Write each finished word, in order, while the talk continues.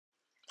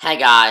Hey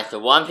guys, the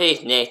One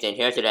Piece Nathan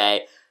here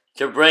today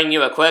to bring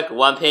you a quick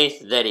One Piece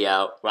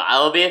video where I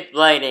will be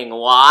explaining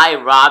why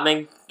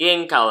Robin's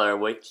skin color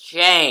was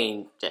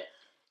changed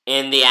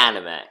in the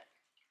anime.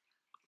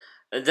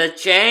 The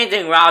change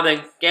in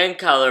Robin's skin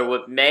color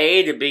was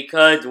made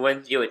because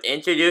when she was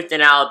introduced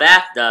in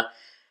Alabasta,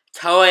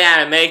 Toei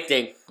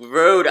Animation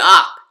screwed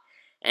up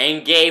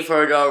and gave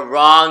her the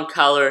wrong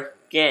color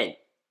skin.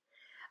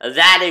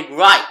 That is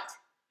right.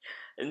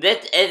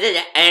 This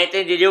isn't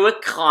anything to do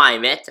with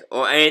climate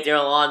or anything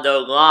along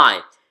those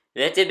lines.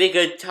 This is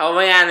because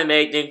Toei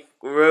Animation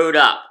screwed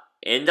up.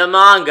 In the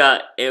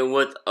manga, it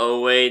was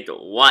always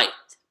white,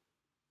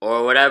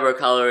 or whatever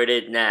color it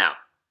is now.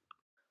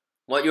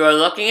 What you are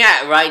looking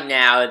at right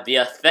now is the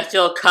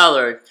official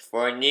colors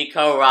for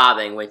Nico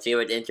Robin when she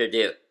was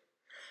introduced.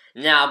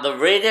 Now, the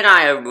reason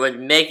I was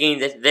making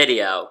this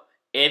video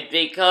is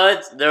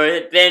because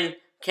there has been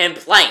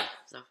complaints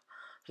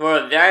for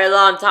a very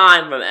long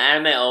time from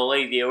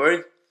anime-only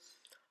viewers,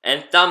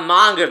 and some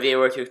manga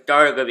viewers who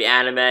started with the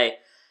anime,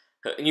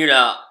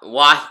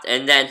 watched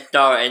and then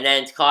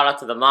caught up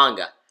to the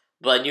manga.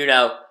 But,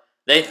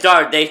 they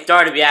started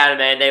the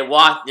anime and they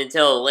watched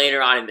until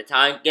later on in the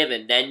time skip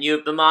and then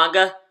used the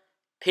manga.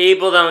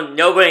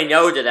 Nobody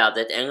knows about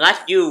this.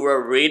 Unless you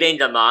were reading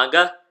the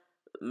manga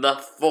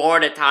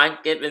before the time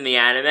skip in the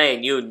anime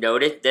and you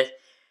noticed this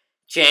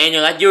change,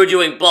 unless you were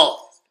doing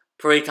both.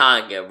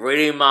 Pre-time skip,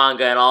 reading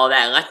manga and all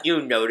that, unless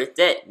you noticed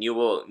it, you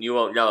won't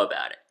know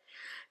about it.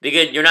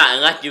 Because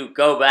unless you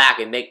go back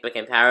and make the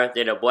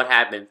comparison of what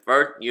happened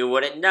first, you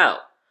wouldn't know.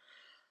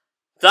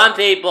 Some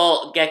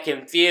people get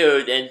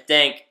confused and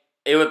think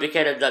it was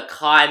because of the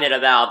climate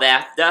of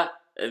Alabasta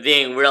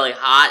being really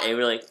hot and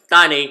really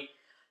sunny,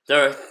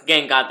 their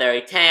skin got very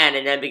tan,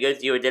 and then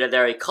because you did a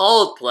very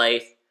cold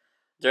place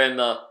during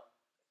the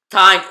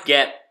time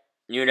skip,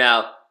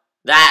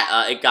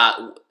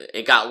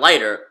 it got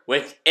lighter,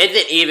 which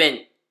isn't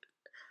even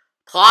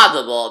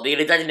plausible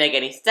because it doesn't make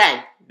any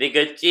sense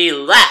because she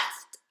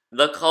left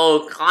the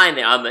cold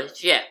climate on the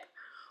ship.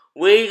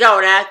 We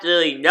don't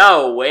actually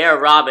know where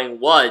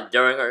Robin was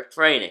during her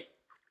training.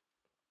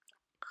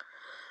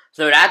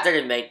 So that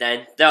doesn't make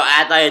sense. So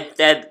as I had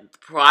said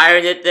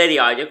prior to this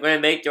video, I'm just going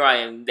to make sure I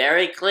am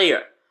very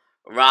clear.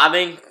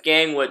 Robin's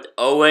skin was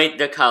always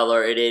the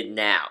color it is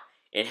now.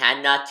 It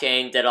had not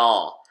changed at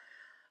all.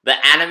 The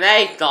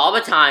anime saw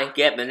the time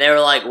skip and they were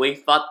like, we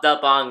fucked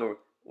up on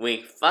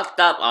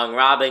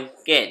Robin's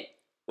skin.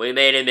 We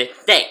made a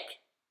mistake.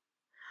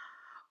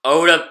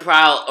 Oda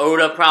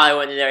probably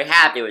wasn't very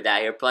happy with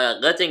that. He was probably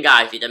like, listen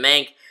guys, she's the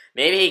main,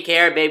 maybe he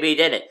cared, maybe he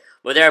didn't.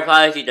 But they were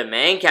probably, she's the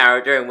main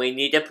character and we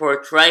need to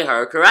portray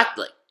her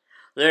correctly.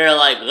 They're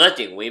like,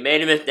 listen, we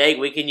made a mistake,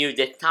 we can use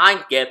this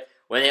time skip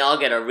when they all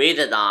get a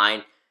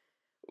redesign.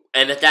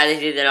 And the fact that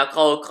she's in a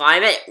cold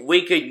climate,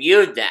 we could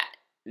use that.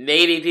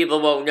 Maybe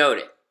people won't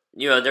notice.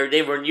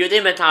 They were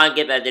using the time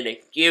skip as an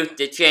excuse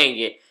to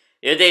change it.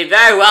 They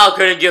very well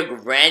could have just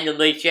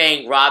randomly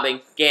changed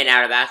Robin's skin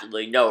out of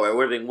absolutely nowhere. It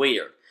would have been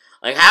weird.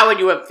 Like, how would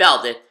you have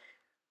felt if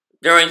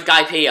during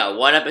Skypiea,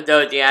 one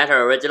episode she had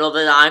her original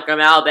design from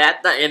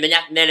Alabasta, and the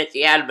next minute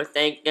she had the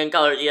same skin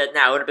color she has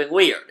now? It would have been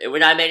weird. It would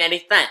not have made any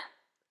sense.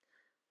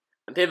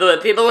 And people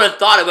would have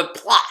thought it was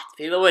plot.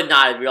 People would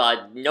not have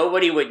realized.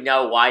 Nobody would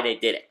know why they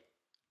did it.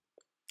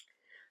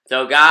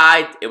 So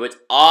guys, it was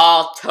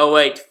all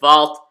Toei's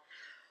fault.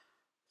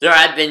 There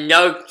had been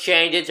no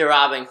changes to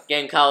Robin's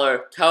skin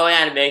color. Toei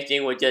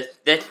Animation was just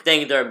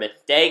fixing their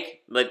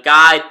mistake. But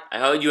guys, I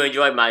hope you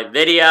enjoyed my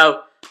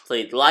video.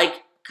 Please like,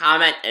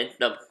 comment, and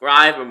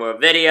subscribe for more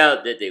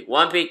videos. This is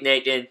One Piece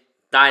Nation,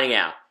 signing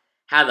out.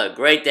 Have a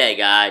great day,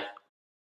 guys.